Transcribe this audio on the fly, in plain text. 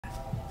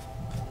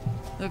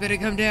Look at it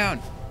come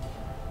down.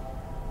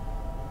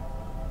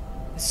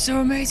 It's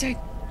so amazing.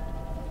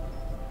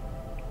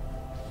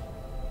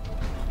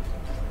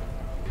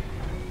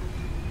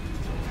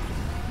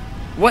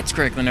 What's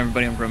crackling,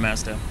 everybody? I'm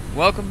Growmaster.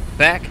 Welcome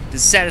back to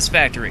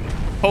Satisfactory.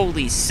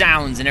 Holy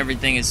sounds and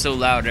everything is so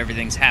loud.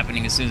 Everything's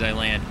happening as soon as I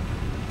land.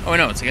 Oh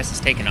no, I guess it's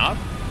taken off?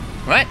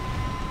 What?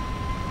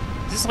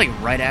 Is this like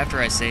right after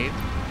I saved?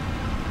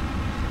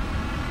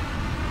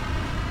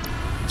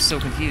 I'm so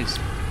confused.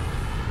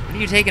 What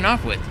are you taking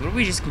off with? What did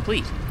we just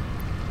complete?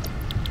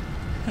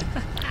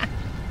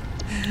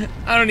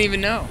 I don't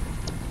even know.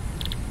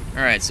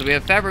 Alright, so we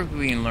have fabric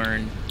we can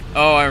learn.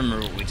 Oh, I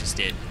remember what we just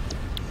did.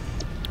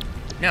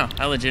 No,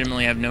 I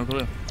legitimately have no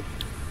clue.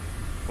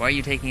 Why are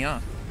you taking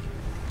off?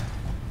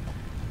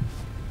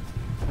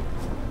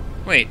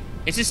 Wait,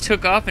 it just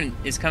took off and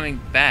is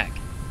coming back.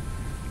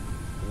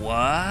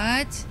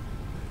 What?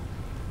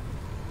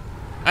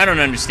 I don't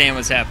understand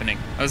what's happening.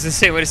 I was gonna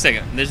say, wait a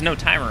second, there's no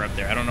timer up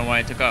there. I don't know why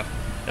it took off.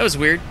 That was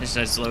weird. I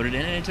just loaded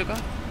in and it took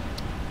off.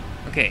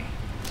 Okay,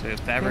 so we have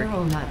fabric.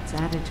 Barrel nuts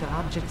added to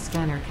object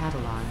scanner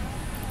catalog.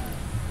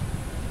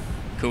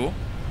 Cool.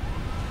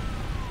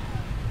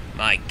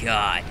 My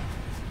god.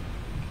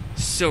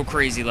 So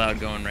crazy loud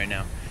going right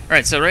now.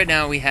 Alright, so right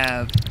now we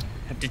have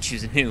to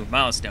choose a new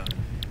milestone.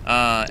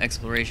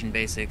 Exploration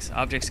basics.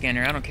 Object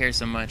scanner, I don't care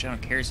so much. I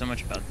don't care so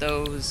much about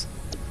those.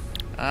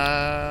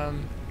 Fabric?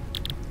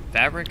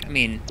 I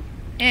mean,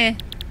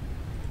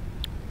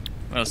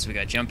 What else do we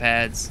got? Jump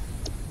pads.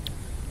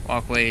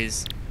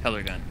 Walkways.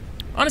 Color gun.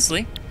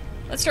 Honestly,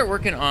 let's start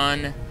working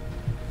on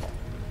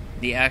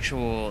the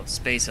actual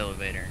space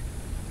elevator.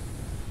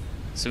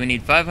 So we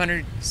need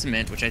 500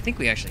 cement, which I think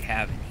we actually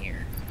have in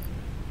here.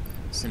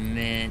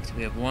 Cement.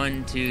 We have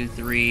 1, 2,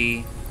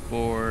 3,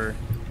 4.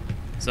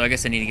 So I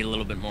guess I need to get a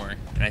little bit more.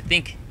 And I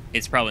think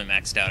it's probably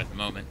maxed out at the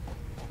moment.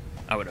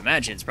 I would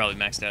imagine it's probably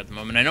maxed out at the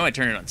moment. I know I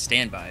turned it on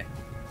standby.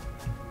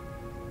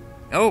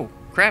 Oh,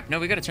 crap. No,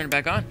 we got to turn it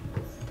back on.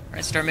 All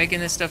right, start making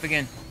this stuff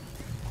again.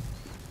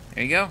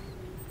 There you go.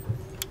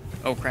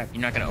 Oh, crap.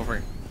 You're not going to over...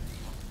 You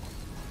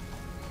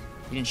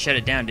didn't shut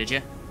it down, did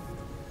you?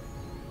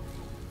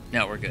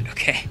 No, we're good.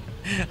 Okay.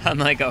 I'm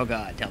like, oh,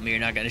 God. Tell me you're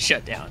not going to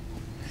shut down.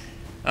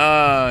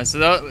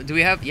 So do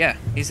we have... Yeah,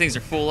 these things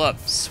are full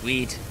up.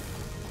 Sweet.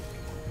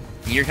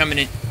 You're coming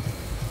in...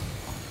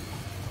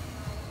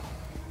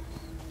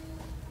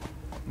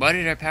 Why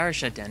did our power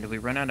shut down? Did we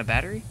run out of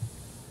battery?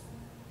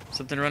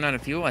 Something run out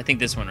of fuel? I think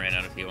this one ran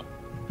out of fuel.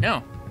 No.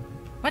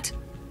 What?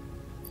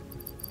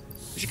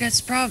 What's your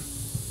guys' problem?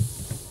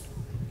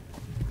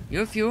 You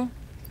have fuel?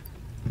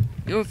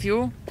 You have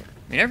fuel?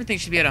 I mean, everything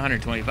should be at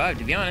 125,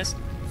 to be honest.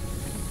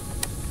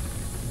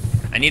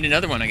 I need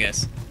another one, I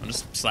guess. I'll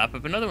just slap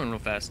up another one real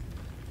fast.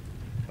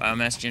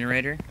 Biomass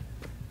generator.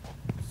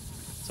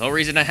 It's the whole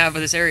reason I have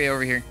this area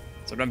over here.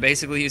 That's what I'm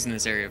basically using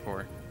this area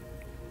for.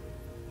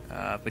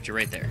 Put you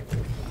right there.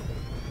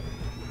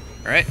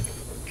 Alright.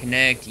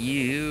 Connect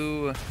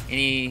you.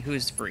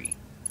 Who's free?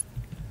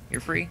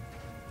 You're free?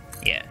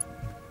 Yeah.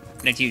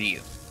 Connect you to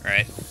you.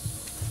 Alright.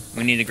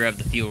 We need to grab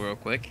the fuel real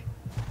quick.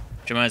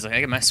 Which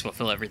I might as well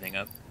fill everything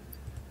up.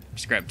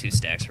 Just grab 2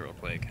 stacks real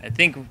quick. I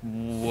think,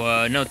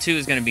 no, 2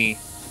 is going to be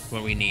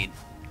what we need.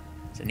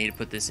 So I need to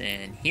put this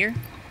in here.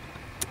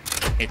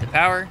 Hit the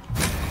power.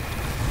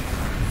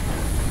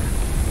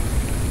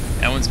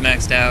 That one's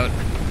maxed out.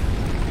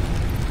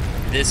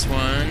 This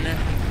one...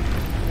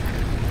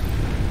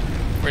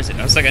 Where is it?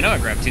 I was like, I know I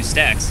grabbed 2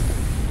 stacks.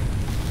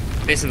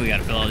 Basically got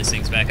to fill all these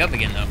things back up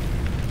again, though.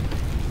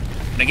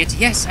 Can I get to...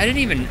 Yes, I didn't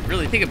even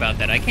really think about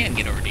that. I can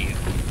get over to you.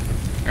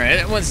 Alright,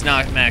 that one's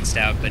not maxed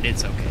out, but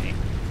it's okay.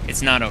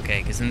 It's not okay,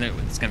 because then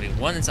it's going to be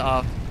one that's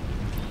off,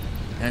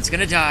 and it's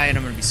going to die, and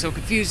I'm going to be so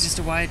confused as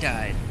to why it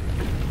died.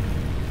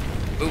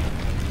 Boop.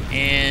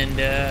 And,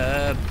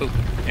 boop.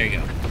 There you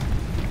go.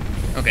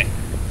 Okay.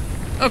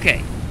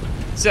 Okay.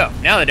 So,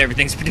 now that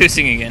everything's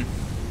producing again,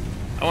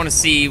 I want to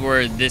see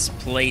where this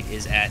plate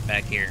is at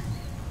back here.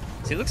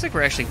 See, it looks like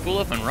we're actually full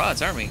up on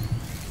rods, aren't we?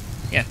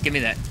 Yeah, give me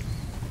that.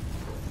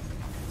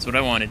 That's what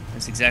I wanted.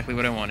 That's exactly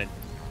what I wanted.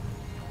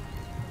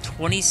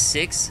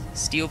 26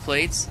 steel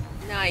plates.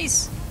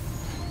 Nice.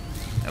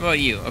 How about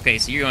you? Okay,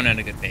 so you're going at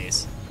a good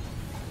pace.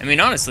 I mean,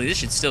 honestly, this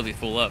should still be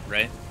full up,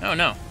 right? Oh,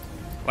 no.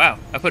 Wow,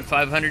 I put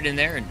 500 in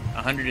there and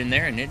 100 in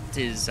there, and it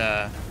is,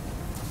 a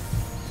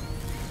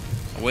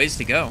ways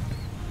to go.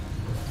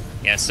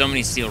 Yeah, so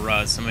many steel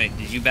rods.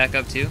 Did you back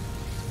up too?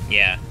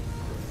 Yeah.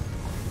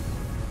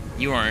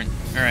 You aren't.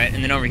 Alright,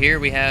 and then over here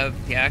we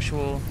have the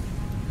actual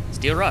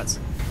steel rods.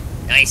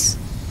 Nice.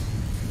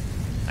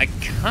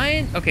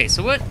 Okay,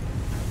 so what?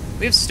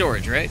 We have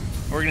storage, right?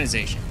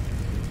 Organization.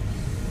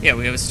 Yeah,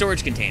 we have a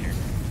storage container.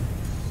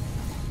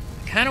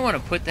 I kind of want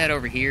to put that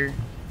over here.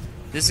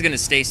 This is going to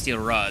stay steel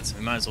rods.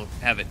 We might as well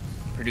have it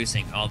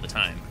producing all the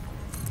time.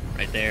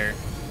 Right there.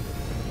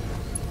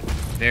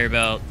 Conveyor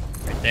belt.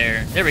 Right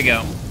there. There we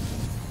go.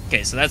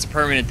 Okay, so that's a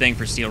permanent thing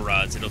for steel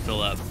rods. It'll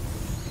fill up.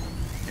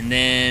 And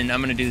then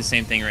I'm going to do the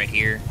same thing right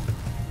here.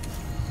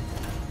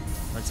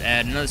 Let's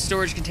add another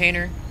storage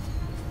container.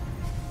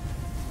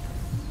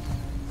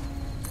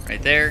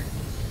 Right there.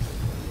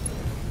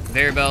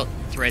 Conveyor belt,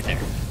 it's right there.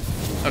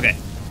 Okay.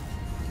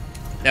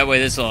 That way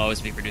this will always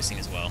be producing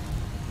as well.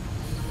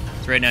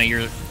 So right now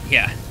you're,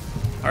 yeah,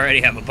 already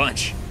have a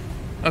bunch.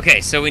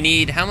 Okay, so we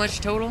need how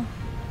much total?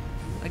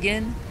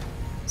 Again?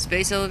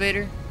 Space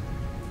elevator?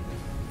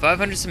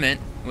 500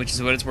 cement, which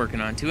is what it's working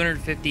on.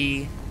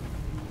 250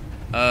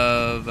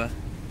 of... I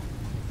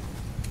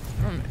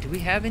don't know, do we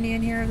have any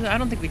in here? I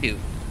don't think we do.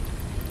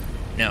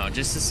 No,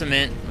 just the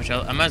cement, which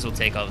I might as well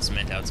take all the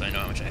cement out so I know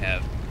how much I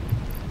have.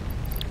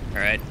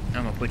 Alright,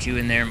 I'm gonna put you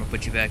in there, I'm gonna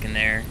put you back in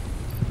there.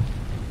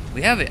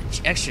 We have an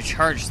extra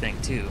charge thing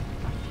too.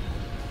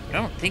 But I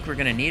don't think we're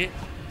gonna need it.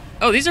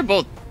 Oh, these are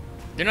both,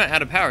 they're not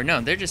out of power, no,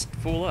 they're just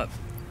full up.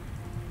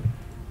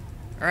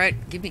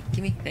 Alright, give me,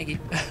 thank you.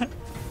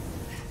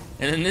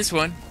 And then this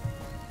one,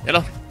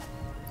 that'll,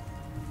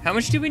 how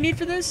much do we need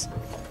for this?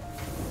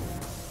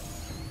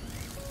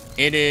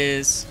 It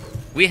is,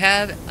 we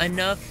have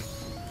enough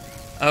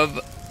of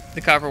the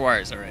copper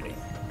wires already.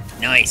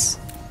 Nice.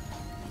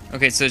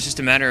 Okay, so it's just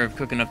a matter of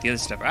cooking up the other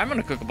stuff. I'm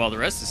gonna cook up all the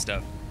rest of the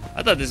stuff.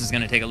 I thought this was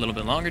gonna take a little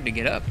bit longer to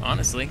get up,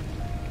 honestly.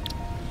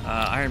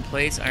 Iron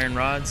plates, iron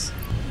rods.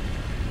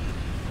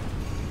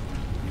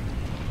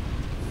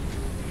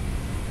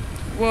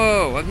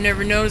 Whoa, I've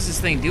never noticed this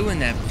thing doing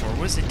that before.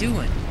 What's it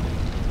doing?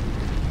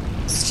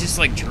 It's just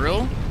like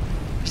drill?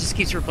 It just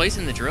keeps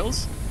replacing the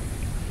drills?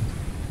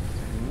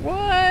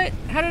 What?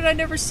 How did I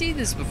never see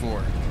this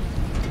before?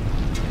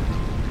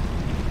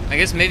 I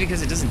guess maybe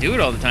because it doesn't do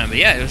it all the time, but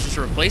yeah, it was just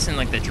replacing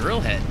like the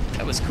drill head.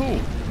 That was cool.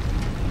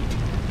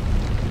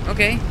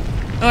 Okay.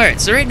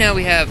 Alright, so right now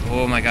we have...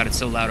 Oh my god, it's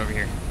so loud over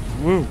here.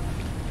 Woo.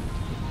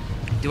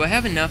 Do I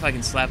have enough I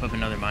can slap up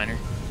another miner?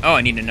 Oh,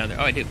 I need another.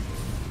 Oh, I do.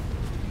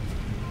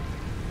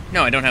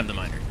 No, I don't have the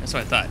miner. That's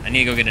what I thought. I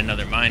need to go get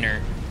another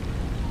miner,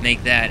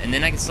 make that, and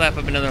then I can slap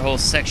up another whole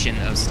section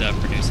of stuff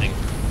producing.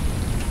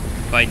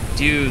 If I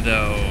do,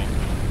 though...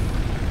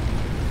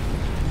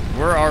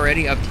 We're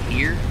already up to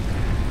here?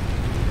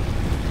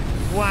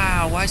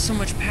 Wow, why so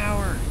much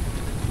power?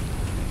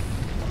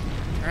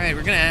 Alright,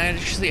 we're gonna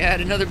actually add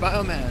another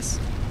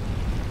biomass.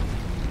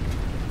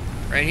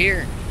 Right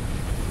here.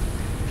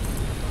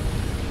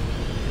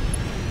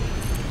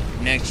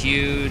 Connect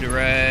you to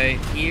right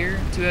here,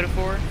 2 out of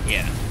 4?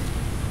 Yeah.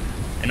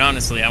 And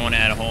honestly, I want to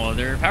add a whole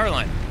other power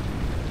line.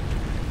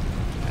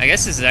 I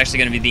guess this is actually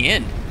gonna be the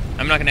end.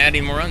 I'm not gonna add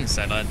any more on this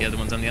side, I'll add the other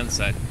ones on the other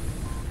side.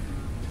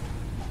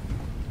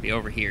 Be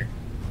over here.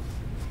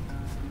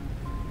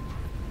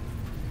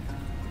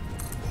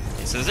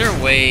 So is there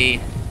a way...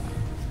 I'm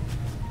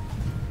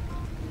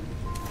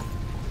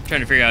trying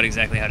to figure out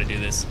exactly how to do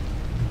this.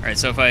 Alright,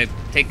 so if I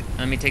take...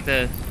 Let me take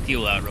the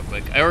fuel out real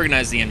quick. I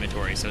organized the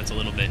inventory, so it's a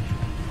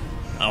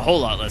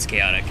whole lot less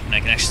chaotic, and I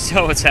can actually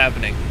tell what's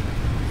happening.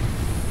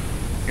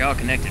 You're all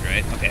connected,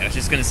 right? Okay, I was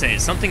just gonna say,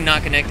 is something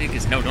not connected?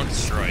 Because no, don't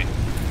destroy.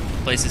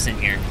 Place this in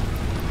here.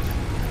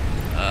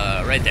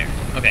 Right there.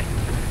 Okay.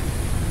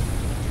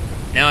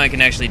 Now I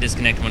can actually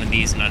disconnect one of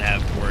these and not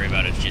have to worry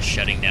about it just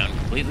shutting down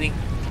completely.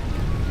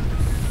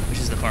 Which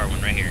is the far one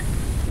right here.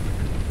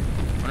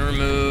 I want to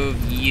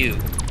remove you.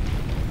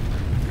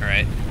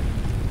 Alright.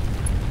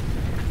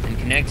 And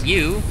connect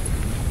you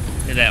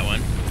to that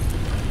one.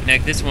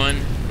 Connect this one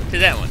to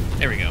that one.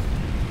 There we go.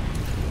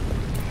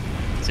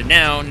 So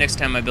now, next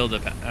time I build a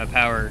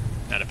power,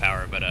 not a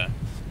power, but a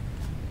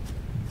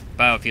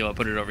biofuel, I'll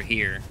put it over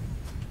here.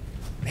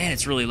 Man,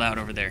 it's really loud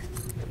over there.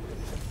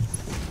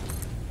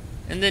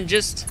 And then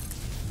just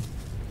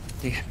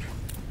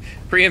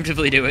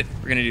preemptively do it.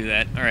 We're gonna do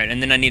that. Alright,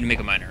 and then I need to make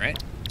a miner,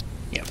 right?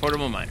 Yeah,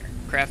 portable miner.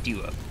 Craft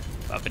you up.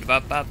 Bop it,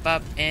 bop, bop,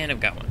 bop, and I've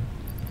got one.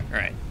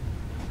 Alright.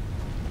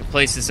 We'll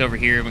place this over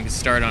here and we can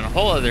start on a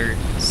whole other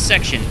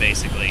section,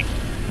 basically.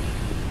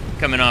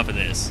 Coming off of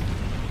this.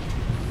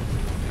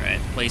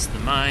 Alright, place the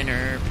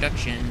miner,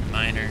 production,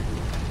 miner.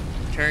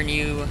 Turn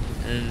you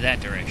that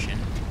direction.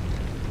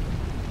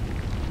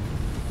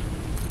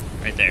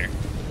 Right there.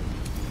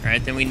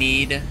 Alright, then we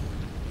need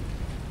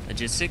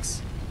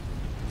logistics,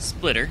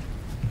 splitter.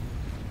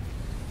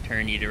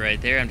 Turn you to right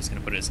there. I'm just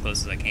going to put it as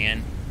close as I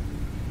can.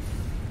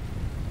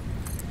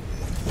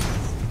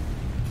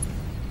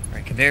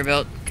 Alright, conveyor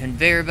belt,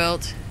 conveyor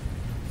belt.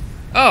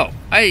 Oh,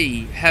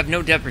 I have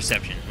no depth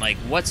perception, like,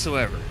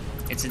 whatsoever.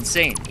 It's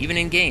insane, even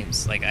in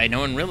games. Like, I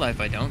know in real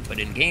life I don't, but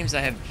in games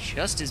I have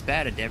just as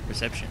bad a depth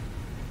perception.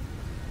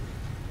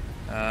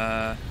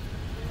 I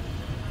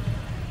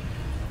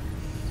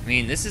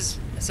mean, it's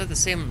at the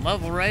same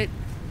level, right?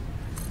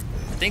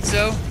 I think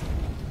so.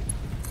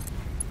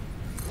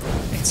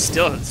 It's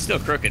still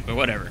crooked, but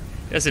whatever.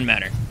 Doesn't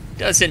matter.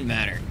 Doesn't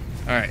matter.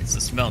 Alright, so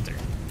smelter.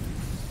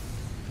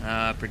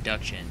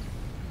 Production.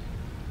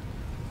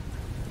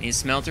 Need a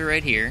smelter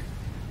right here.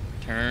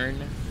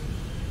 Turn.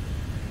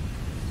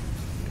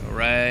 Go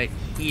right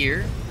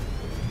here.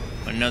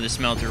 Another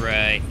smelter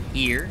right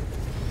here.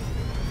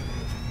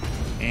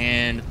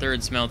 And a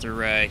third smelter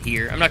right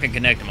here. I'm not going to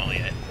connect them all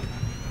yet.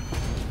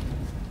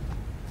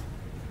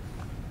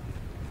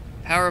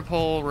 Power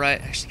pole right...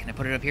 Actually, can I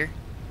put it up here?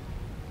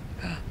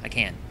 I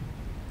can.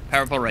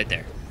 Power pole right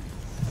there.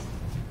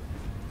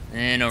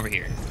 And over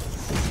here.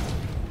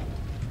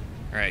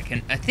 Alright,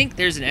 I think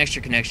there's an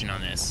extra connection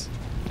on this.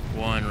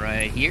 One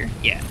right here.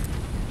 Yeah.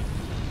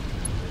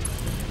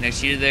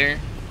 Next you to there.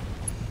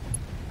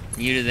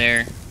 You to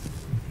there.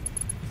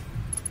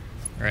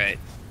 Alright.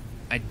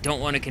 I don't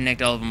want to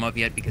connect all of them up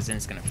yet because then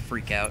it's going to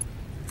freak out.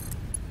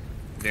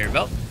 Conveyor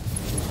belt.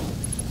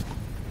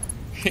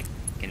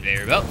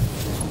 Conveyor belt.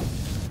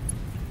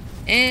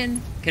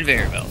 And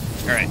conveyor belt.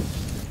 Alright.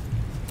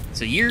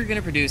 So you're going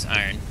to produce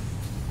iron.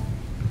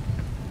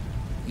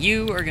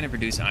 You are going to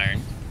produce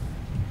iron.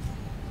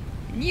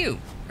 And you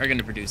are going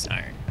to produce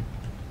iron.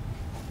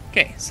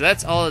 Okay, so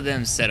that's all of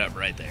them set up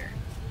right there.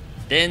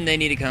 Then they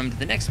need to come to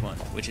the next one,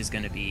 which is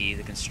going to be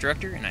the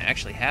constructor, and I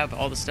actually have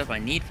all the stuff I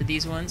need for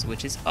these ones,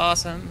 which is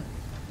awesome.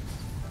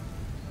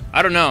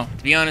 I don't know.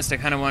 To be honest, I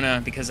kind of want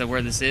to, because of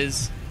where this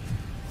is,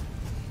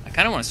 I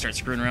kind of want to start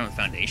screwing around with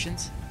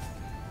foundations.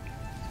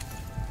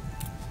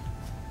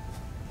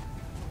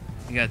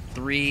 We got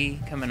 3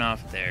 coming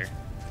off there.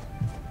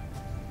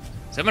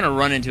 So I'm going to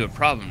run into a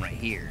problem right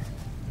here.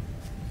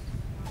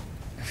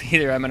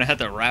 Either I'm going to have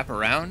to wrap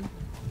around,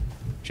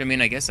 which I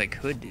mean, I guess I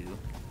could do.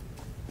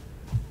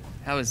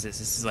 How is this?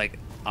 This is like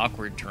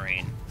awkward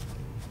terrain.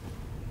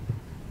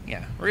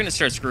 Yeah, we're going to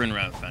start screwing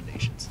around with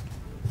foundations.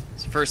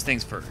 So first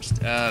things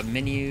first.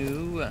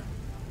 Menu.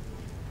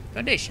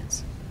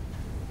 Foundations.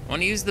 I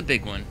want to use the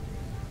big one.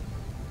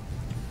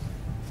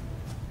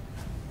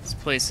 Let's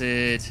place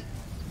it.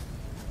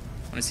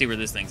 I want to see where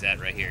this thing's at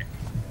right here.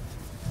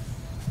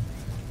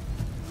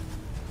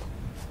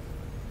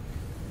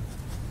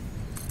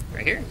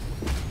 Right here.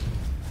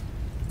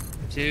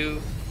 2,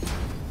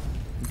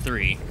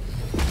 3.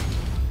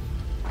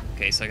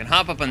 Okay, so I can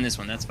hop up on this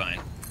one, that's fine.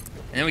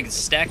 And then we can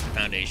stack the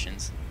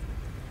foundations.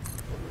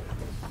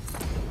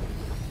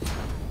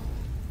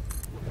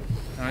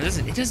 Oh,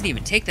 it doesn't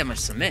even take that much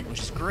cement, which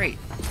is great.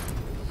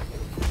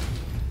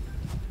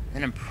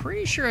 And I'm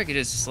pretty sure I could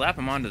just slap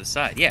them onto the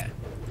side, yeah.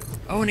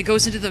 Oh, and it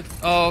goes into the...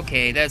 Oh,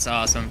 okay, that's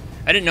awesome.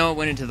 I didn't know it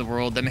went into the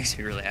world, that makes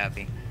me really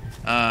happy.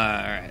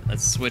 Alright,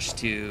 let's switch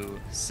to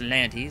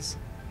slanties.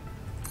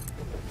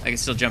 I can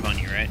still jump on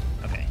you, right?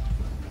 Okay.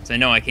 So I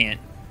know I can't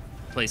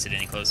place it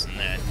any closer than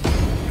that.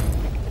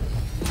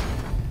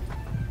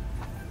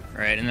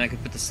 Alright, and then I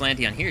could put the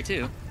slanty on here,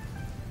 too.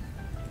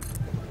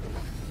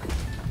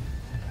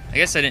 I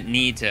guess I didn't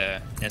need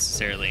to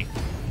necessarily...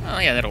 Oh,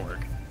 yeah, that'll work.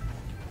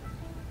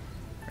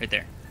 Right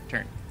there.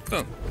 Turn.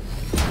 Boom.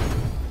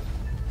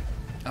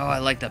 Oh, I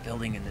like that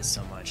building in this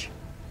so much.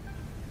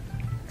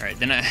 Alright,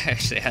 then I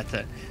actually had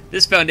to...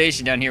 This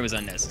foundation down here was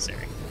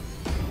unnecessary.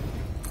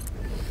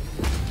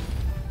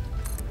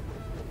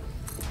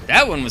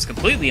 That one was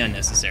completely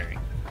unnecessary.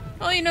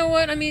 Well, you know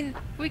what? I mean,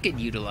 we could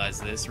utilize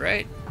this,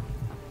 right?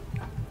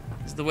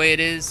 Is the way it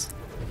is?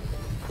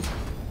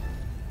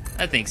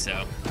 I think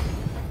so.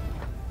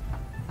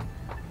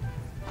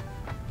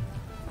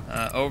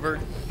 Over.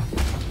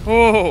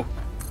 Oh!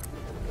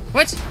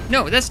 What?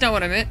 No, that's not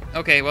what I meant.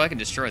 Okay, well, I can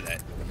destroy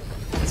that.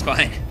 That's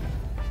fine.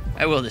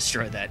 I will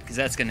destroy that, because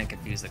that's going to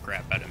confuse the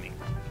crap out of me.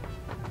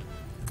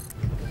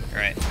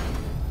 Alright.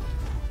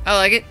 I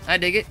like it. I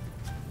dig it.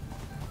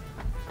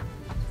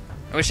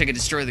 I wish I could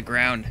destroy the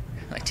ground.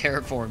 Like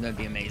terraform, that'd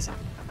be amazing.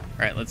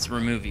 Alright, let's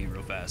remove you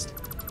real fast.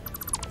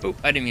 Oop,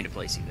 I didn't mean to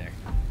place you there.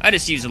 I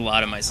just used a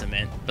lot of my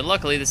cement, but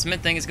luckily the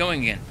cement thing is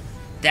going again.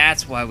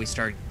 That's why we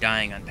started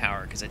dying on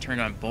power, because I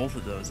turned on both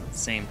of those at the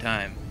same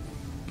time.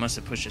 Must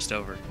have pushed us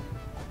over.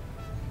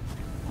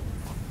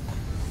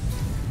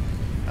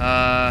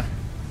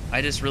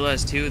 I just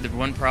realized too, the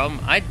one problem,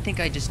 I think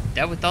I just,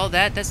 with all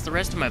that, that's the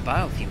rest of my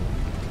biofuel.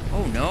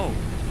 Oh no.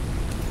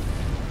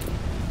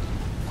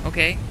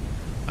 Okay.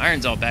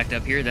 Iron's all backed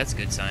up here, that's a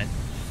good sign.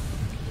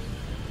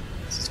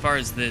 So as far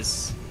as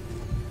this,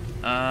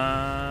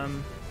 alright,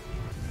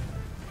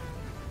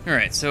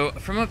 so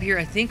from up here,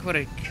 I think what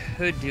I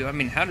could do, I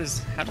mean, how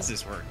does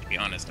this work, to be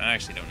honest? I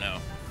actually don't know.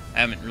 I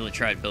haven't really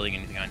tried building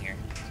anything on here.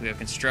 So we have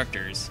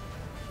constructors.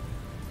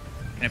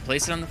 Can I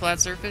place it on the flat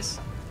surface?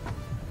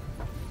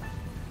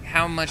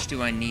 How much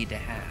do I need to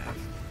have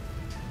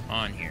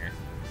on here?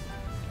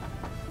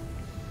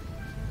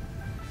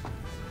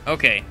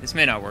 Okay, this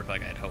may not work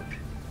like I'd hoped.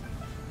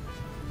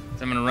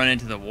 So I'm gonna run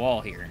into the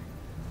wall here.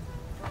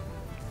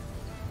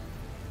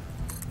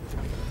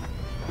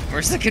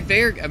 Where's the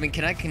conveyor? I mean,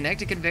 can I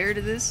connect a conveyor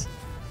to this?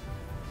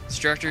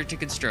 Structure to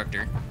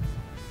constructor.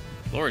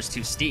 Floor is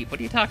too steep. What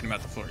are you talking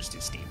about? The floor is too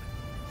steep.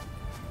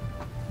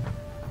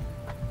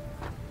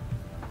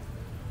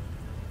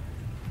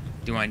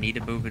 Do I need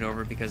to move it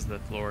over because of the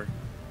floor?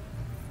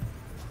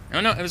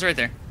 Oh no, it was right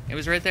there. It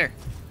was right there.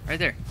 Right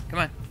there. Come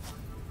on.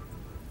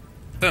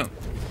 Boom.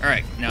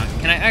 Alright, now,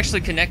 can I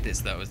actually connect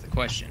this, though, is the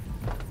question.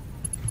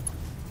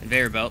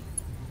 Conveyor belt.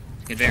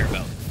 Conveyor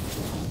belt.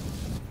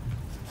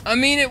 I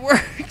mean, it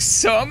works,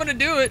 so I'm gonna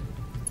do it.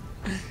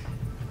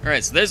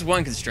 Alright, so there's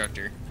one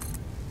constructor.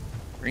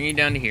 Bring you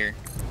down to here.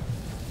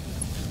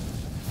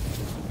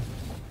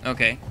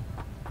 Okay.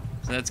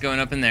 So that's going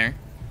up in there.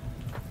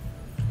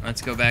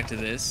 Let's go back to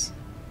this.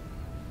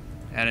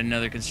 Add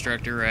another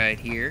constructor right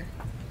here.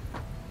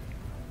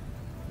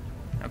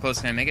 How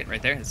close can I make it?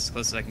 Right there. That's as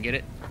close as I can get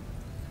it.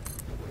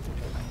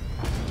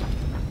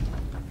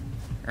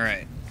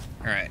 Alright.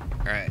 Alright.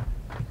 Alright.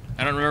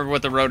 I don't remember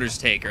what the rotors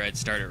take, or I'd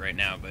start it right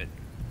now, but...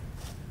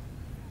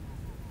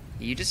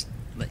 You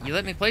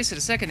let me place it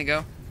a second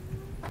ago.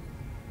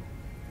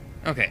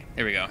 Okay,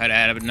 there we go. Had to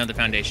add another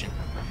foundation.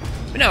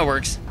 But now it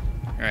works.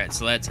 Alright,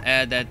 so let's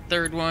add that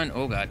third one.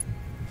 Oh, God.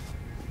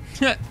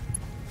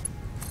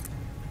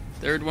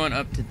 Third one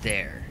up to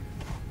there.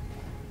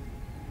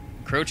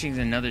 Encroaching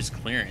another's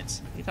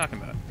clearance. What are you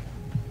talking about?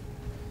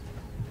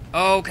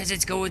 Oh, because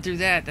it's going through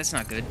that. That's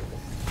not good.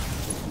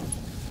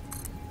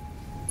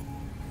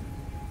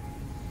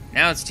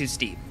 Now it's too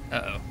steep.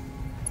 Uh-oh.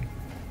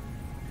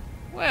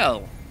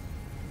 Well.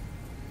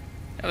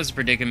 That was a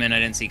predicament I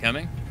didn't see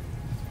coming.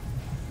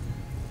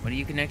 What are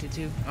you connected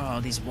to? Oh,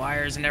 these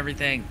wires and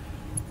everything.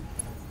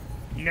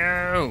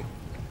 No!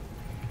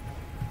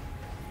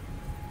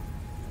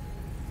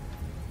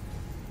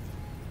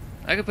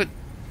 I could put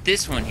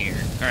this one here.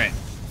 Alright.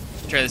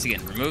 Try this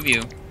again. Remove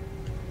you.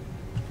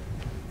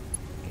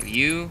 Give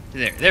you to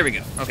there. There we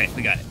go. Okay,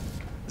 we got it.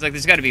 It's like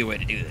there's got to be a way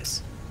to do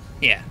this.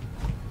 Yeah.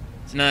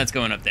 So now that's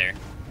going up there.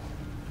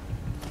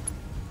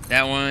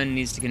 That one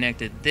needs to connect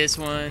to this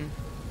one.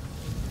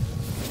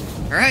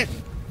 Alright.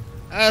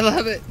 I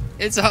love it.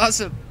 It's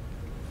awesome.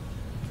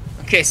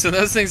 Okay, so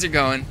those things are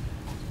going.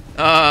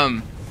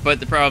 But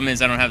the problem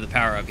is I don't have the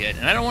power up yet.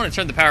 And I don't want to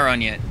turn the power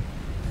on yet.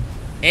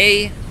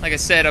 Like I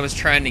said, I was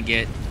trying to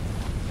get...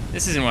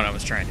 This isn't what I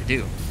was trying to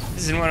do.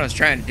 This isn't what I was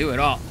trying to do at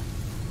all.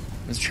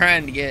 I was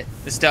trying to get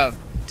the stuff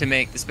to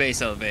make the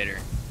space elevator.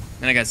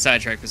 Then I got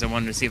sidetracked because I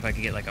wanted to see if I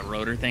could get like a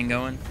rotor thing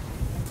going.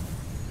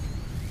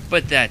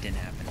 But that didn't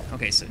happen.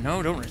 Okay, so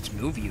no, don't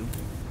remove you.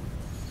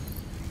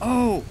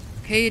 Oh,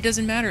 okay, it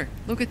doesn't matter.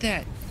 Look at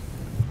that.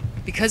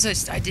 Because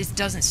it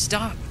doesn't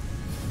stop.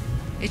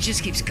 It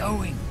just keeps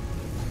going.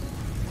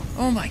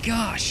 Oh my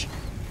gosh.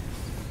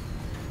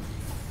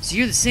 So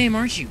you're the same,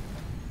 aren't you?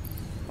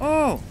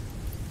 Oh.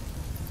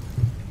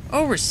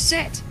 Oh, we're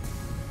set.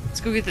 Let's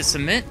go get the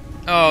cement.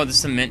 Oh, the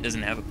cement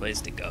doesn't have a place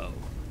to go.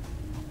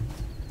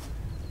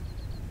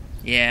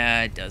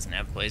 Yeah, it doesn't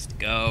have a place to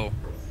go.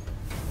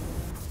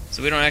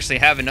 So we don't actually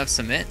have enough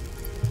cement?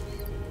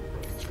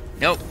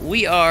 Nope,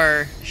 we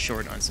are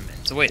short on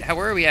cement. So wait,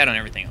 where are we at on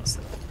everything else,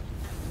 though?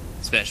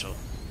 Special.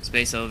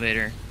 Space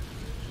elevator.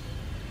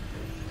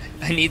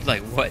 I need,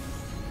 like, what?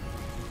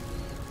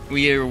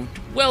 We are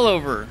well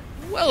over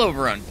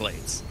on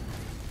plates.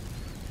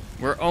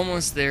 We're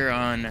almost there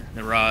on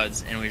the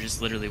rods, and we're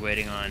just literally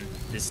waiting on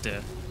this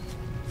to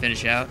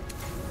finish out.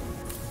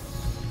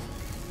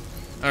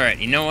 Alright,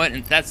 you know what?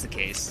 If that's the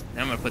case,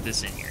 then I'm going to put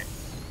this in here.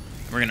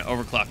 We're going to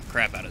overclock the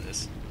crap out of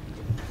this.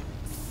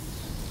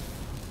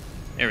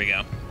 There we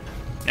go.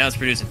 Now it's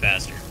producing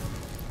faster.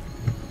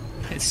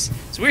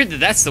 It's weird that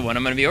that's the one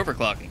I'm going to be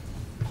overclocking.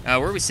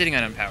 Where are we sitting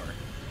on power?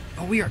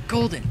 Oh, we are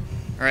golden.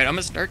 Alright, I'm going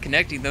to start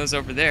connecting those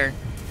over there.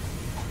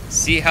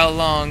 See how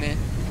long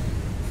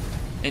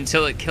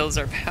until it kills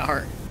our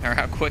power. Or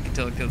how quick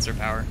until it kills our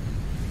power.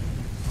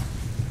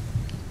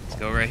 Let's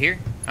go right here.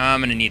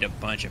 I'm going to need a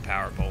bunch of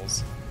power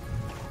poles.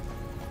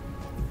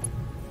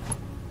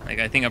 Like,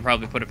 I think I'll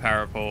probably put a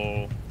power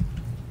pole.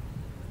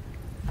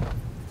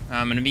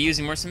 I'm going to be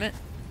using more cement.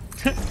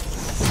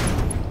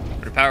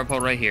 Put a power pole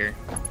right here.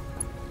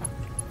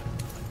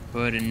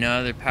 Put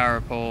another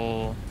power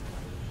pole.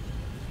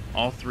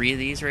 All three of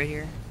these right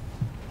here.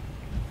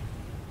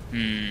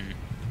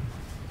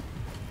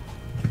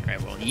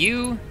 Alright, well,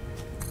 you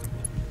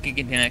can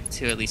connect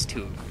to at least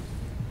two of them.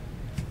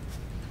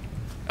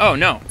 Oh,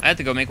 no. I have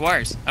to go make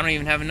wires. I don't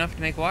even have enough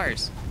to make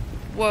wires.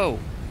 Whoa.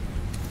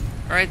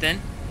 Alright,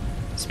 then.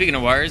 Speaking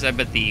of wires, I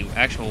bet the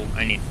actual...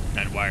 I need...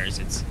 not wires,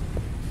 it's...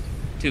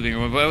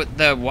 tubing. But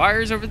the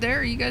wires over there,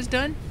 are you guys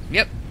done?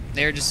 Yep.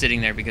 They're just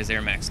sitting there because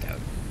they're maxed out.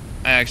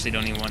 I actually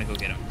don't even want to go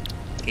get them.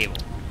 Cable.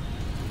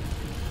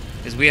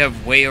 Because we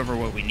have way over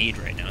what we need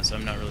right now, so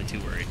I'm not really too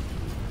worried.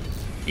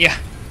 Yeah.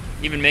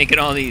 Even making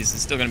all these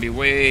is still going to be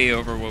way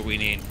over what we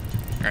need.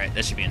 Alright,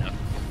 that should be enough.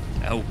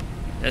 I hope.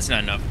 That's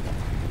not enough.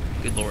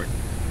 Good lord.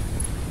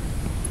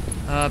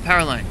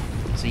 Power line.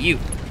 So you.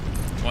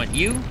 I want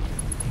you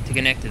to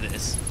connect to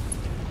this.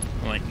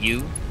 I want you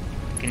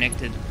to connect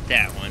to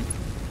that one.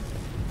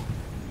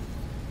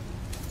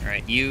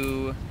 Alright,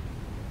 you...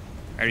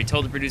 I already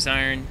told to produce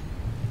iron.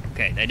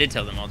 Okay, I did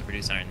tell them all to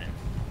produce iron then.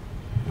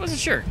 I wasn't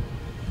sure.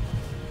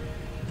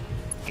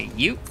 Okay,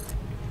 you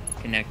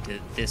connect to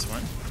this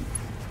one.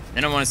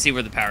 Then I want to see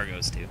where the power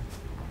goes to.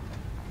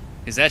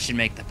 Because that should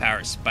make the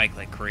power spike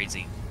like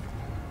crazy.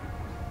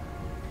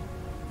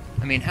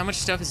 I mean, how much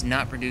stuff is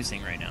not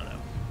producing right now,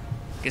 though?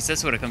 I guess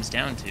that's what it comes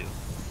down to.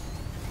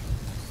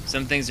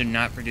 Some things are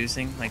not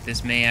producing. Like,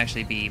 this may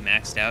actually be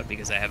maxed out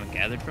because I haven't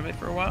gathered from it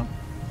for a while.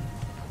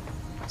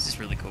 This is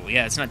really cool.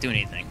 Yeah, it's not doing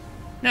anything.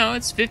 No,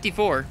 it's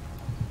 54.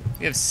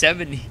 We have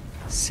 70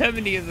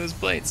 of those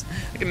plates.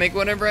 I can make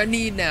whatever I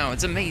need now.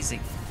 It's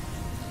amazing.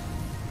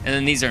 And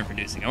then these aren't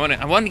producing.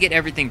 I want to get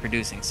everything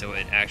producing so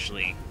it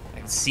actually... I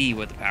can see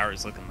what the power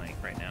is looking like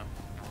right now.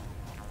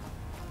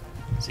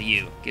 So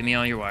you, give me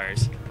all your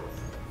wires.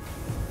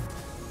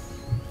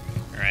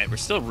 Alright, we're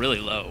still really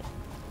low.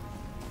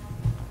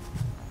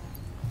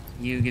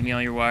 You give me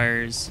all your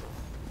wires.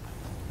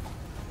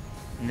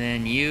 And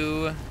then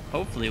you,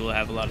 hopefully, will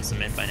have a lot of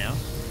cement by now.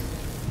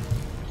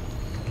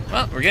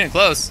 Well, we're getting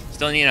close.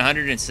 Still need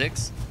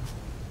 106.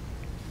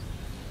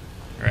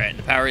 Alright,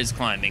 the power is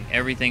climbing.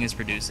 Everything is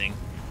producing.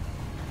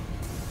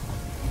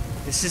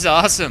 This is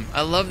awesome.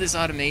 I love this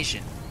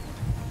automation.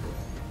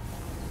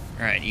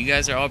 Alright, you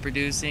guys are all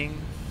producing.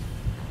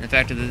 And the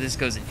fact that this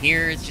goes in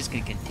here, it's just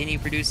going to continue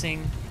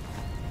producing.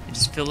 And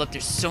just fill up.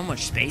 There's so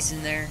much space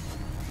in there.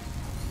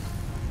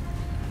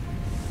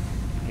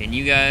 And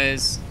you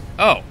guys...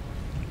 Oh!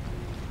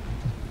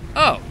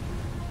 Oh!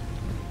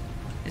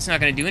 It's not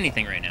going to do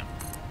anything right now.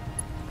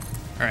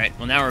 Alright,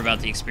 well now we're about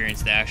to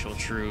experience the actual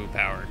true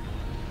power.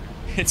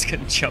 It's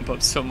going to jump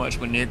up so much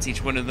when it hits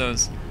each one of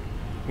those.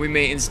 We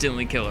may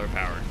instantly kill our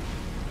power.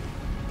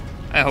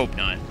 I hope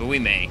not, but we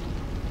may.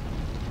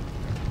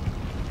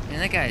 Man,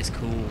 that guy is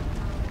cool.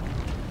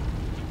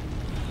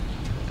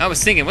 I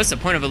was thinking, what's the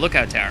point of a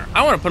lookout tower?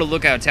 I want to put a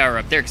lookout tower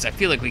up there because I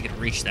feel like we could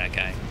reach that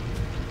guy.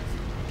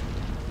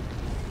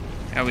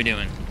 How we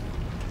doing?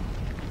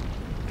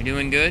 We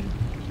doing good?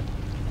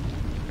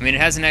 I mean,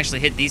 it hasn't actually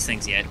hit these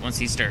things yet. Once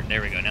these start,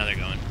 there we go, now they're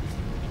going.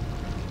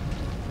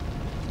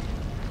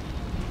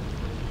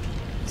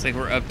 It's like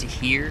we're up to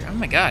here. Oh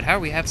my god, how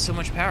do we have so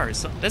much power?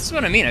 So, that's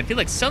what I mean. I feel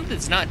like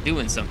something's not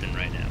doing something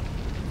right now.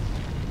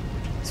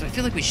 So I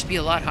feel like we should be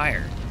a lot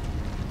higher.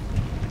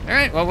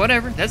 Alright, well,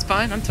 whatever. That's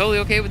fine. I'm totally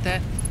okay with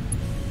that.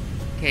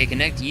 Okay,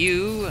 connect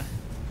you.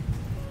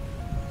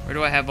 Where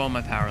do I have all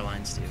my power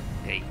lines to?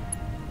 Okay.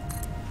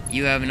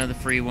 You have another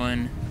free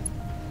one.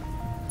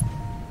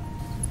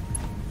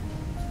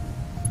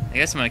 I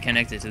guess I'm going to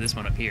connect it to this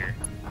one up here.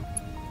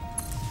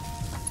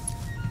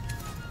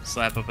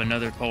 Slap up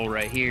another pole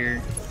right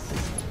here.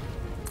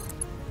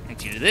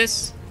 Connect you to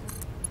this.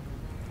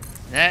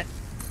 That.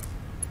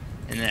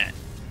 And that.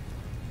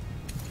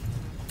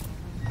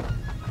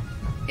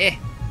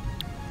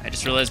 I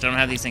just realized I don't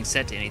have these things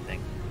set to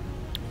anything.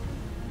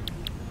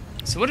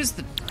 So what is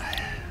the...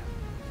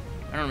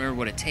 I don't remember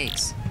what it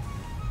takes.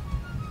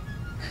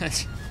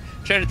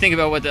 Trying to think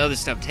about what the other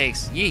stuff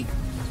takes. Yee.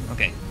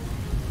 Okay.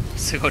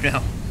 So go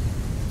now.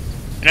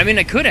 And I mean,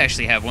 I could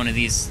actually have one of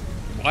these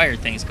wire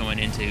things going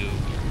into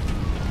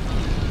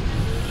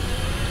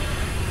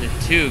the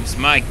tubes.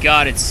 My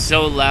god, it's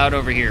so loud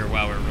over here.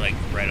 Wow, we're like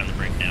right on the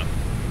brink now.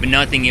 But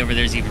nothing over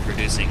there is even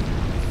producing.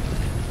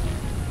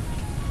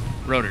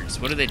 Rotors,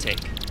 what do they take?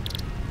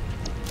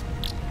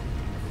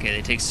 Okay,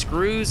 they take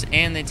screws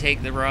and they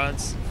take the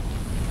rods.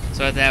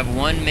 So I have to have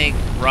one make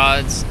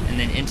rods and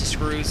then into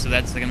screws, so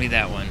that's gonna be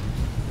that one.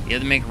 The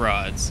other make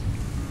rods.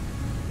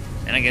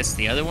 And I guess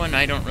the other one,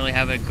 I don't really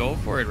have a goal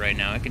for it right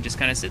now. I could just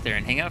kind of sit there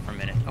and hang out for a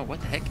minute. Oh,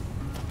 what the heck?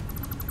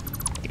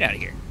 Get out of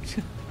here.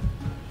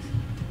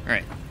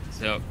 Alright,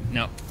 so,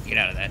 no, get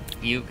out of that.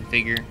 You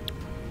configure,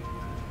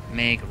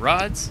 make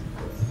rods.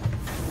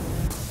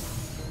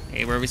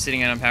 Okay, where are we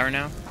sitting at on power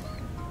now?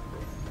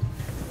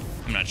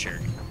 I'm not sure.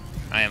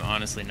 I am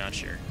honestly not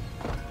sure.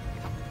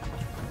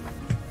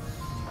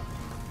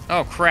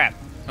 Oh, crap.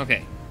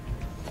 Okay.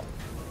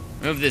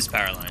 Move this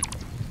power line.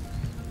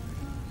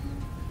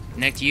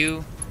 Connect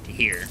you to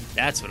here.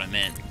 That's what I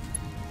meant.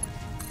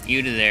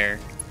 You to there.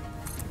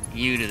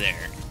 You to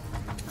there.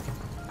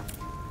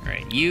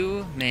 Alright,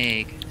 you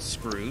make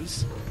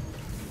screws.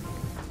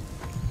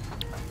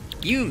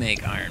 You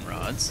make iron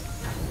rods.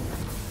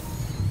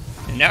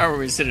 And now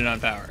we're sitting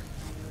on power.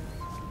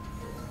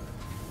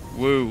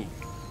 Woo.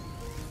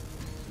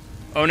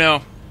 Oh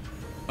no.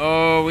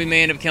 Oh, we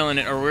may end up killing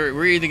it, or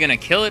we're either gonna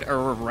kill it, or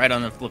we're right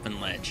on the flipping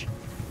ledge.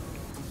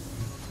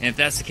 And if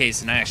that's the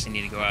case, then I actually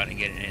need to go out and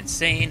get an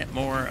insane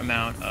more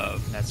amount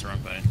of... That's the wrong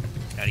button.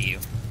 Out of you.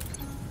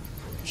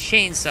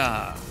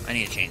 Chainsaw. I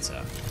need a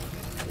chainsaw.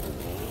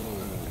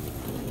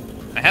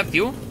 I have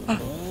fuel?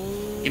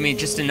 Give me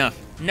just enough.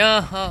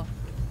 No. I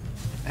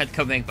had to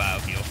go make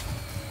biofuel.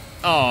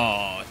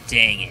 Oh,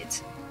 dang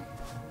it.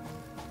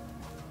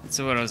 That's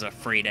what I was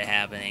afraid of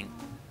happening.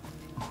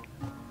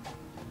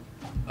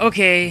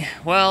 Okay,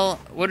 well,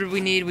 what did we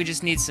need? We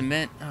just need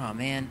cement. Oh,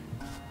 man.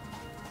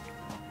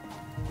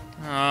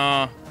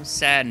 Oh, I'm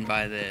saddened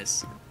by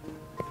this.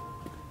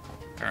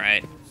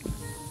 Alright.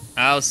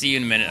 I'll see you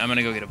in a minute. I'm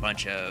gonna go get a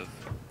bunch of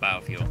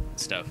biofuel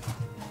stuff.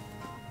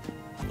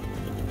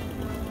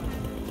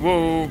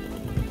 Whoa.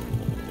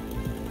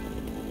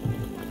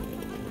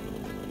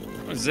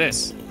 What is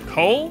this?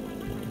 Coal?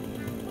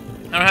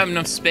 I don't have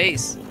enough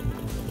space.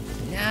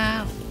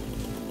 No.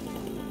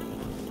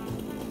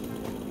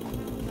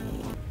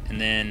 And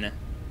then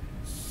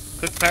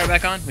click the power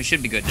back on. We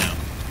should be good now.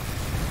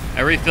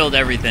 I refilled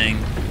everything.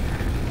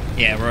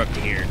 Yeah, we're up to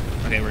here.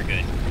 Okay, we're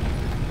good.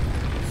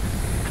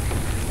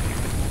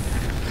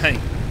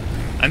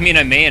 I mean,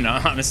 I may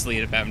honestly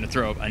end up having to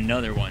throw up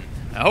another one.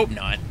 I hope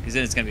not, because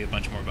then it's going to be a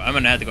bunch more. But I'm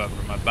going to have to go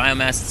over my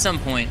biomass at some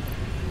point.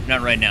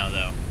 Not right now,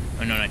 though.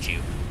 Oh, no, not you.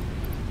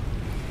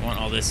 I want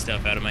all this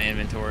stuff out of my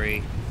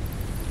inventory.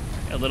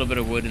 Got a little bit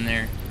of wood in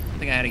there. I don't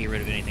think I had to get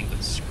rid of anything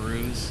but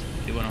screws.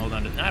 Do want to hold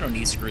on to... I don't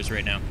need screws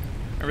right now.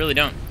 I really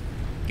don't.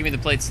 Give me the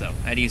plates, though.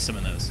 I had to use some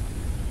of those.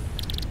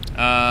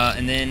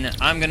 And then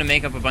I'm going to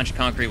make up a bunch of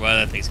concrete while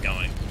that thing's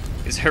going.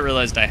 Because I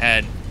realized I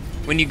had...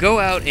 When you go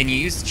out and you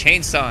use the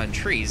chainsaw on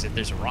trees, if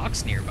there's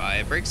rocks nearby,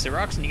 it breaks the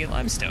rocks and you get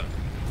limestone.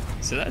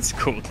 So that's a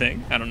cool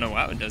thing. I don't know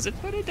how it does it,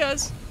 but it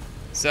does.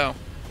 So,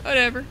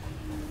 whatever.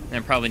 And I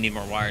probably need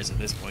more wires at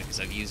this point because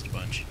I've used a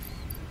bunch.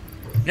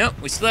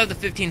 Nope, we still have the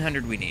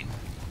 1,500 we need.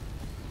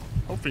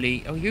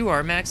 Hopefully... Oh, you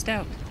are maxed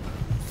out.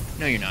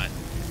 No, you're not.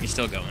 You're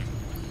still going.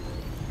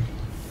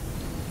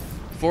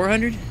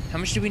 400? How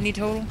much do we need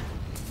total?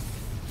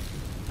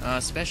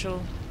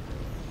 Special.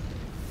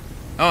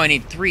 Oh, I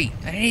need 3.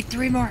 I need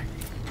 3 more.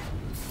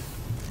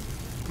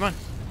 Come on.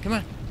 Come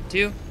on.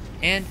 2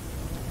 and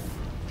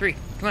 3.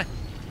 Come on.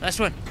 Last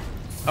one.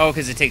 Oh,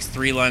 because it takes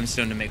 3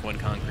 limestone to make 1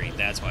 concrete.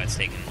 That's why it's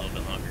taking a little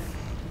bit longer.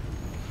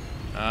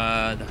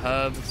 The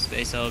hub,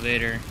 space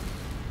elevator.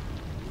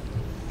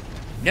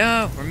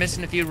 No, we're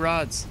missing a few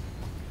rods.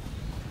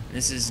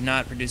 This is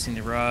not producing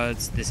the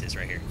rods. This is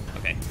right here.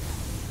 Okay.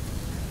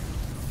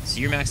 So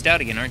you're maxed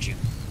out again, aren't you?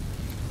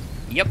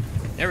 Yep.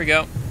 There we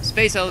go.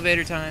 Space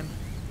elevator time.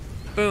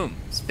 Boom.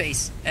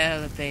 Space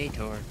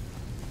elevator.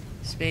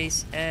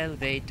 Space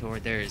elevator.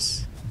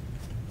 There's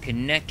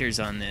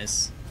connectors on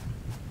this.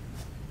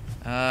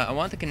 I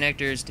want the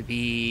connectors to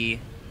be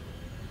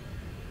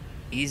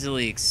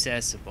easily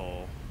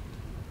accessible.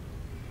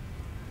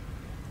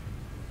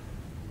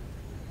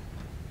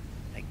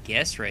 I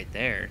guess right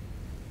there.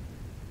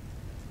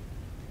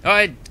 Oh,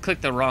 I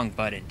clicked the wrong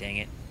button, dang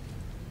it.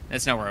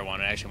 That's not where I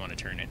want it. I actually want to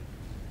turn it.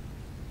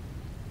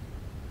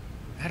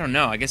 I don't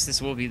know. I guess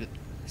this will be the...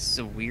 This is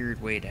a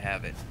weird way to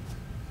have it.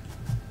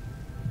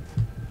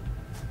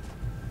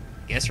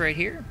 Guess right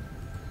here?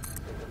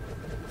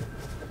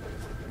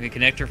 The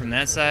connector from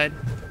that side.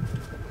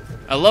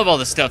 I love all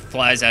the stuff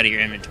flies out of your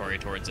inventory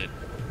towards it.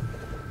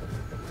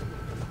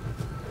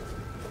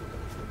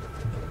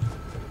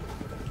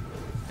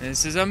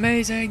 This is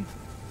amazing.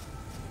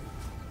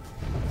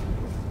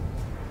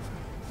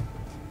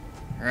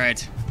 All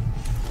right.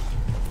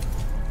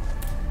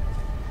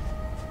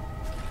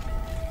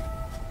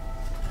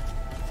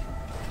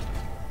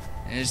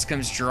 And it just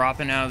comes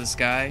dropping out of the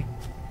sky.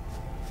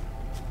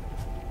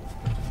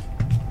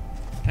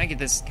 Can I get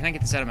this? Can I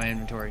get this out of my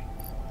inventory?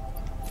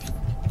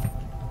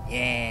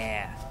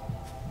 Yeah.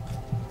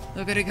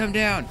 Look at it come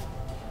down.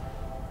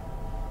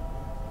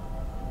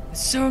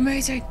 It's so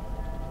amazing.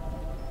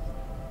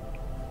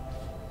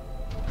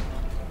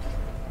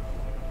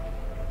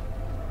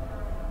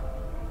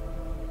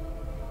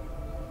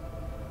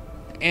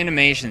 The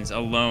animations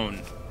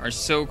alone are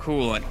so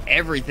cool on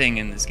everything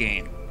in this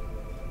game.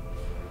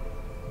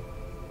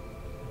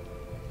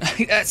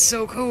 That's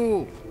so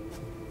cool.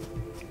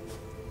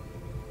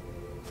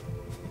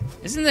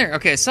 Isn't there?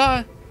 Okay, I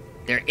saw.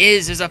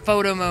 There's a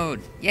photo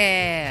mode.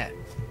 Yeah.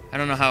 I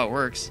don't know how it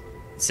works.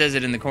 It says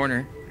it in the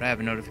corner, but I have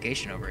a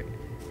notification over it.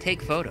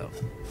 Take photo.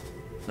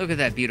 Look at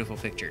that beautiful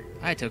picture.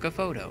 I took a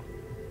photo.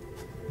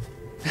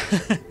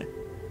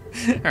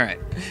 All right.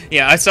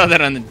 Yeah, I saw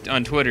that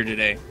on Twitter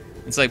today.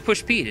 It's like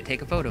push P to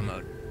take a photo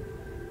mode.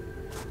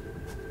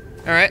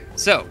 All right.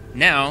 So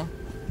now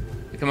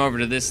we come over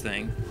to this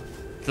thing.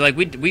 So like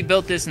we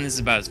built this, and this is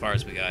about as far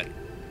as we got.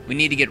 We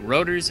need to get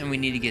rotors, and we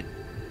need to get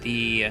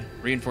the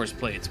reinforced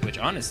plates, which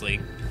honestly,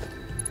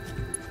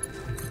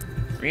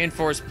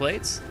 reinforced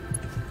plates.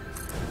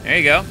 There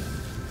you go.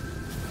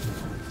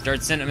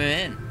 Start sending them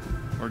in.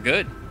 We're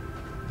good.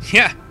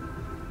 Yeah.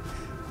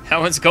 That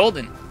one's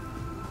golden.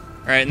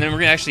 All right, and then we're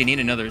gonna actually need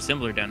another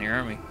assembler down here,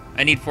 aren't we?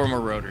 I need 4 more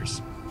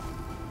rotors.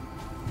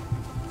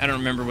 I don't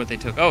remember what they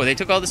took. Oh, they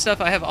took all the stuff.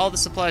 I have all the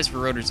supplies for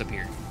rotors up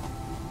here.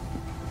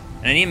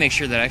 And I need to make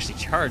sure that I actually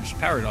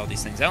powered all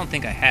these things. I don't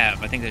think I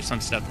have. I think there's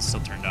some stuff that's still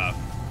turned off.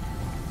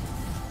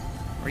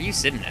 Where are you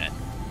sitting at?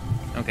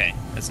 Okay,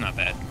 that's not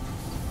bad.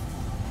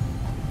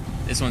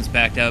 This one's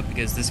backed up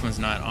because this one's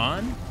not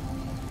on.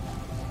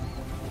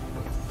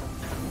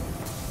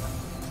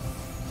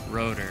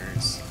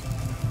 Rotors.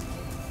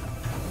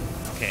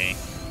 Okay.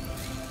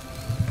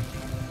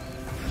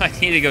 I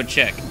need to go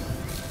check.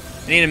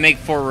 I need to make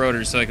 4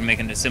 rotors so I can make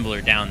an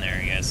assembler down there,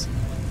 I guess.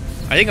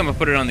 I think I'm gonna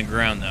put it on the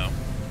ground though.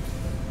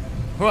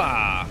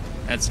 Wah!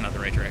 That's not the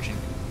right direction.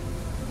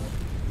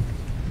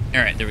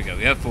 Alright, there we go.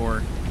 We have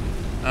 4.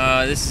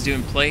 This is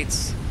doing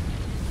plates.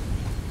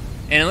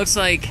 And it looks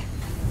like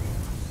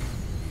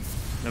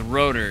the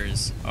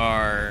rotors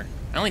are...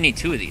 I only need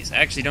 2 of these. I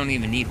actually don't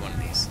even need one of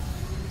these.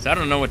 So I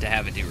don't know what to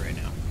have it do right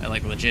now. I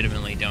like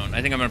legitimately don't.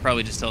 I think I'm gonna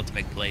probably just tell it to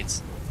make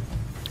plates.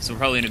 So we'll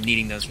probably end up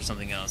needing those for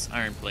something else.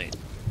 Iron plate.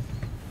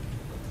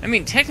 I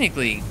mean,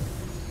 technically,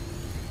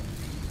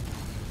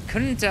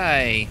 couldn't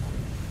I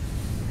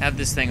have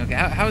this thing... Okay,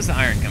 how is the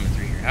iron coming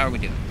through here? How are we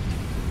doing?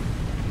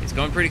 It's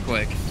going pretty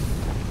quick.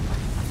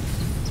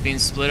 It's being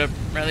split up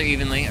rather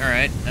evenly.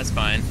 Alright, that's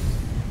fine.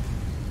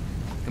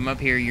 Come up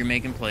here, you're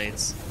making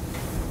plates.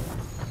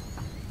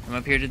 Come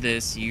up here to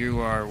this.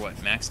 You are, what,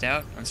 maxed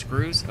out on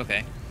screws?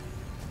 Okay.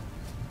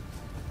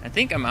 I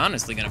think I'm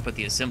honestly going to put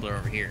the assembler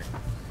over here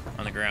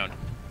on the ground.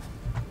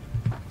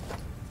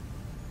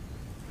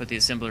 Put the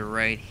assembler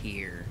right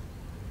here.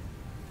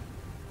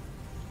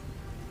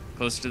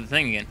 Close to the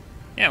thing again.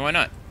 Yeah, why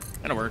not?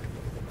 That'll work.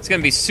 It's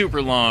gonna be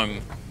super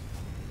long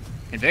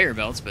conveyor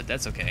belts, but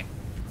that's okay.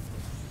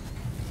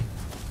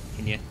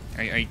 Can you...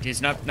 Are you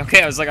just not...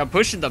 Okay, I was like, I'm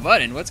pushing the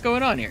button. What's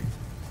going on here?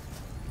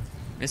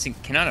 Missing...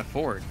 Cannot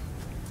afford.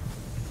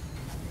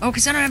 Oh,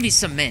 because I don't have any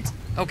cement.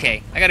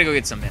 Okay, I gotta go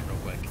get cement real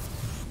quick.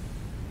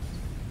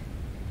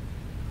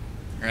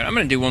 Alright, I'm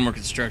gonna do one more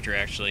constructor,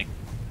 actually.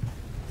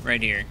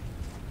 Right here.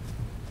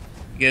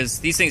 Because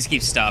these things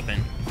keep stopping.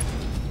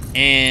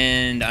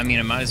 And, I mean,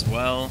 I might as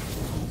well...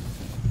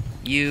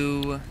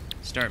 You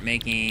start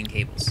making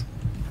cables.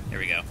 There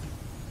we go.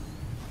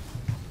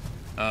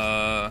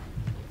 Power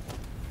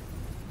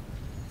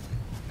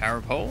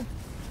pole?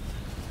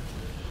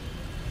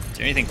 Is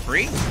there anything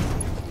free?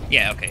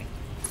 Yeah, okay.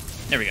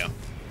 There we go.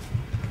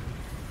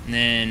 And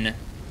then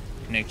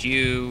connect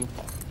you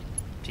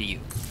to you.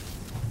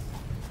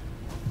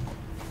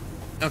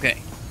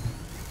 Okay.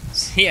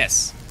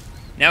 Yes.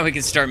 Now we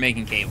can start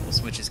making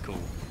cables, which is cool.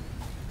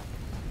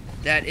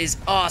 That is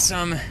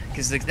awesome,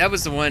 because that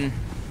was the one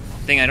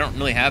thing I don't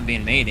really have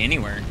being made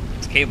anywhere.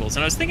 It's cables.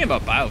 And I was thinking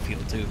about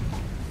biofuel, too.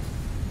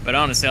 But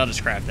honestly, I'll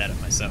just craft that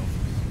up myself.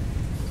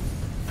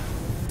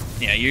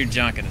 Yeah, you're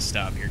not going to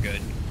stop. You're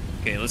good.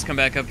 Okay, let's come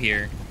back up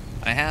here.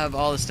 I have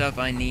all the stuff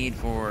I need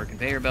for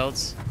conveyor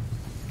belts.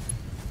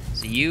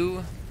 So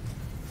you...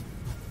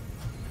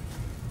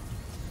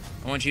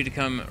 I want you to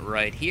come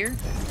right here.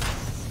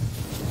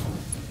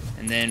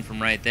 And then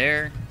from right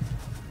there...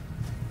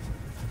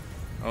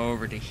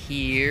 over to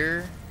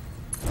here.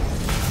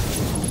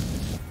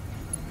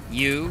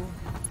 You...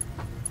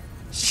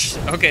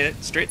 Okay,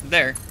 straight to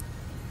there.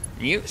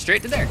 And you,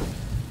 straight to there.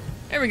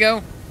 There we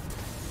go.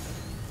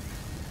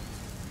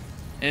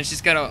 And it's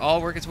just gotta all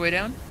work its way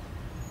down.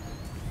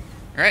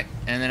 Alright,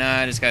 and then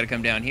I just gotta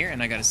come down here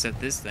and I gotta set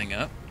this thing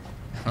up.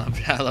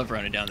 I love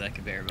running down that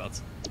conveyor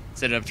belts.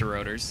 Set it up to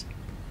rotors.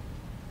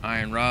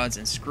 Iron rods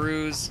and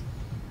screws.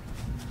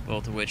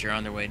 Both of which are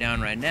on their way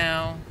down right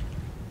now.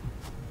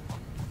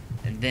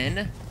 And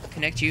then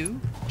connect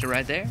you to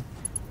right there.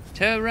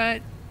 To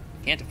right.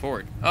 Can't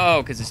afford.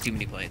 Oh, because there's too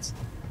many plates.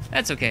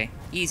 That's okay.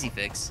 Easy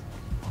fix.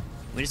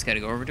 We just gotta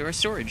go over to our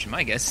storage.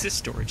 My guess is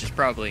storage is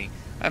probably...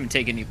 I haven't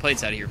taken any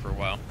plates out of here for a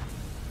while.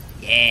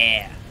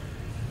 Yeah!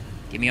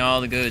 Give me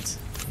all the goods.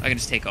 I can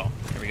just take all.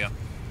 There we go.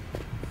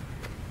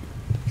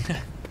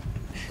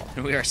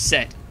 We are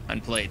set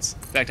on plates.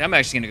 In fact, I'm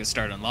actually gonna go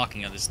start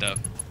unlocking other stuff.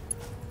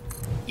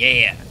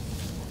 Yeah!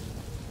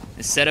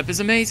 This setup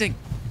is amazing!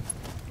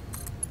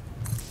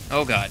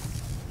 Oh god.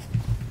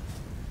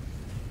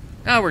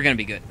 Oh, we're gonna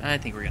be good. I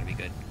think we're gonna be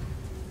good.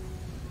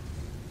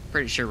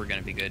 Pretty sure we're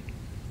gonna be good.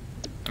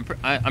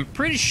 I'm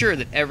pretty sure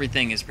that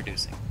everything is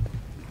producing.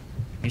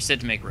 You're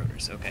set to make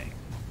rotors, okay.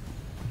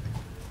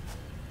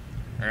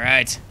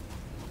 Alright.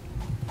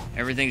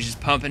 Everything's just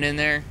pumping in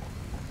there.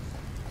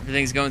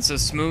 Everything's going so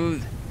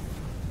smooth.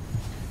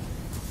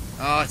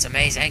 Oh, it's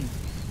amazing.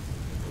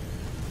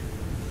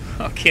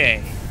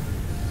 Okay.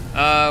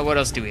 What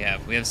else do we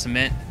have? We have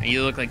cement.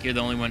 You look like you're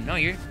the only one. No,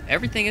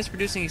 everything is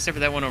producing except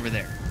for that one over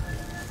there.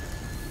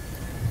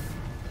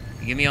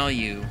 Give me all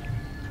you.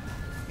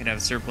 I'm gonna have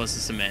a surplus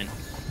of cement.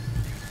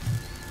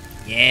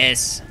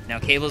 Yes! Now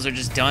cables are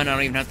just done. I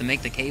don't even have to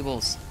make the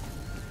cables.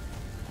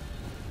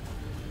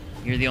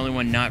 You're the only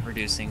one not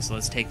producing, so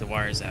let's take the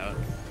wires out.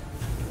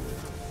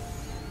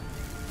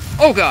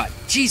 Oh god!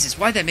 Jesus,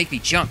 why'd that make me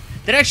jump?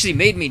 That actually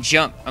made me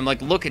jump. I'm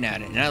like looking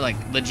at it, and I like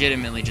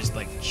legitimately just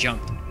like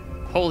jumped.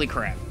 Holy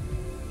crap.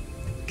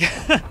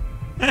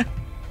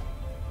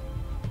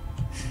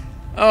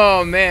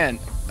 Oh man.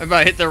 I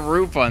about hit the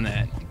roof on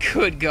that.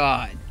 Good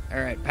god.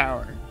 Alright,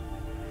 power.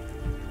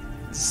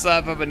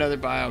 Slap up another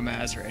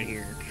biomass right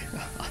here.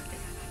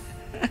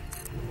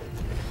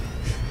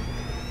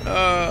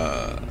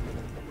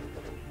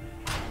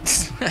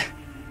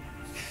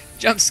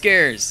 Jump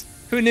scares.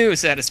 Who knew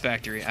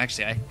Satisfactory?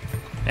 Actually,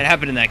 that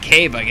happened in that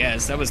cave, I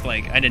guess. That was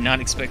like, I did not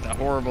expect a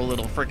horrible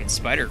little freaking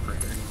spider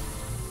critter.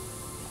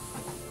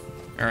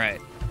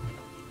 Alright.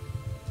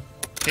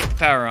 Take the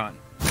power on.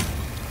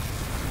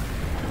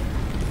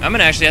 I'm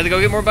gonna actually have to go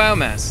get more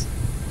biomass.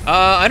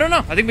 I don't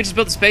know. I think we just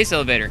built the space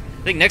elevator.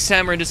 I think next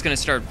time we're just gonna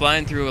start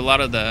flying through a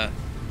lot of the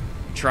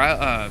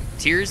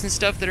tiers and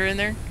stuff that are in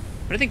there.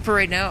 But I think for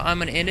right now, I'm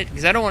gonna end it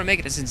because I don't want to make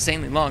it as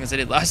insanely long as I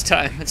did last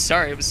time.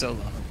 Sorry, it was so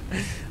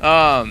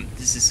long.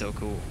 This is so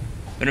cool.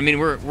 But I mean,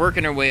 we're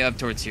working our way up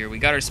towards here. We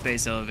got our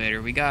space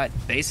elevator. We got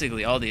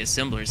basically all the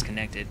assemblers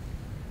connected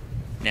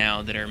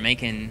now that are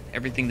making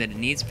everything that it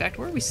needs. In fact,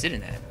 where are we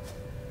sitting at?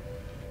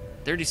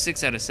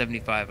 36 out of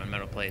 75 on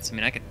metal plates. I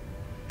mean, I could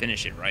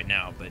finish it right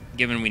now, but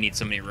given we need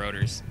so many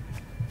rotors,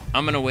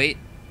 I'm gonna wait.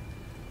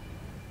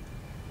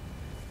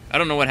 I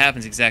don't know what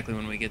happens exactly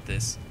when we get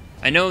this.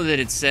 I know that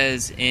it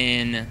says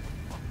in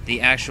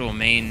the actual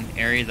main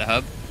area of the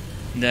hub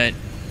that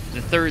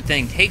the third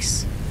thing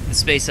takes the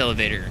space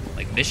elevator,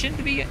 like, mission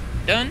to be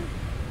done?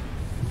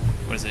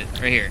 What is it?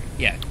 Right here.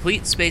 Yeah,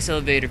 complete space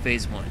elevator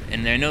phase 1.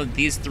 And I know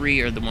these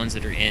three are the ones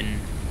that are in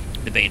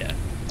the beta.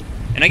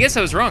 And I guess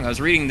I was wrong. I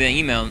was reading the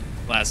email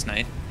last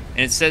night,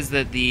 and it says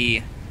that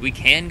we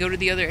can go to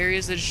the other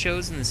areas that it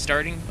shows in the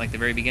starting, like the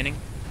very beginning.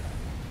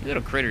 The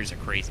little critters are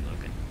crazy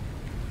looking.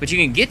 But you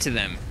can get to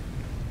them.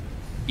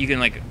 You can,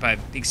 like, by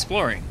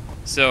exploring.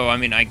 So, I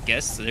mean, I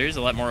guess there's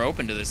a lot more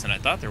open to this than I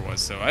thought there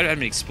was. So I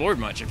haven't explored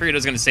much. I figured I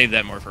was going to save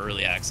that more for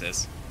early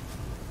access.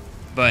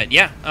 But,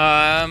 yeah,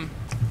 I'm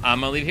going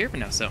to leave it here for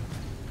now. So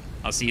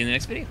I'll see you in the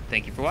next video.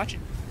 Thank you for watching.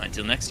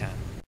 Until next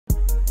time.